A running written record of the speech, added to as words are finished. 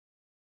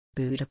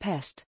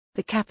Budapest,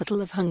 the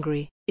capital of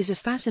Hungary, is a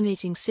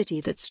fascinating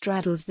city that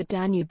straddles the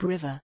Danube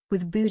River,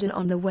 with Buda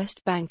on the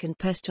west bank and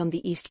Pest on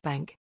the east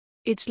bank.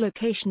 Its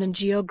location and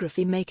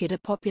geography make it a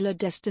popular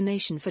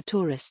destination for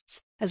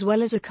tourists, as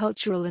well as a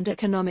cultural and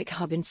economic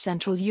hub in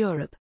Central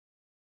Europe.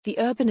 The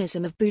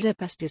urbanism of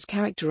Budapest is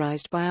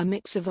characterized by a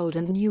mix of old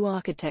and new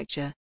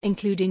architecture,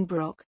 including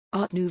Baroque,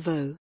 Art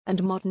Nouveau,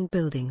 and modern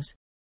buildings.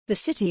 The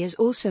city is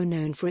also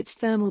known for its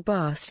thermal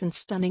baths and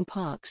stunning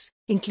parks,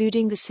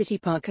 including the City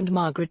Park and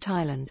Margaret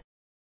Island.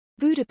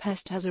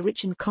 Budapest has a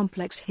rich and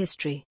complex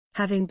history,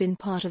 having been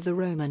part of the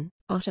Roman,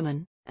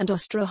 Ottoman, and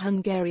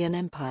Austro-Hungarian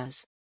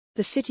empires.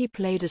 The city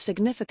played a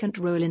significant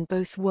role in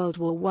both World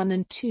War I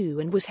and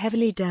II and was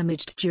heavily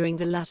damaged during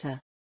the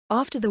latter.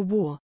 After the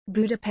war,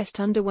 Budapest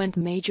underwent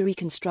major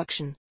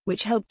reconstruction,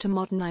 which helped to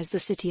modernize the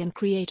city and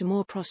create a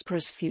more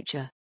prosperous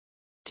future.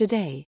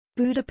 Today,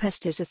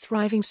 Budapest is a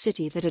thriving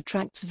city that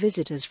attracts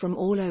visitors from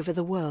all over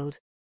the world.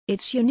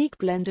 Its unique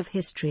blend of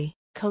history,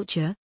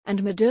 culture,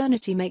 and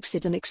modernity makes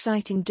it an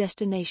exciting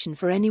destination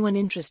for anyone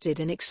interested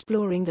in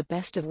exploring the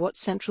best of what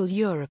Central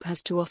Europe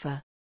has to offer.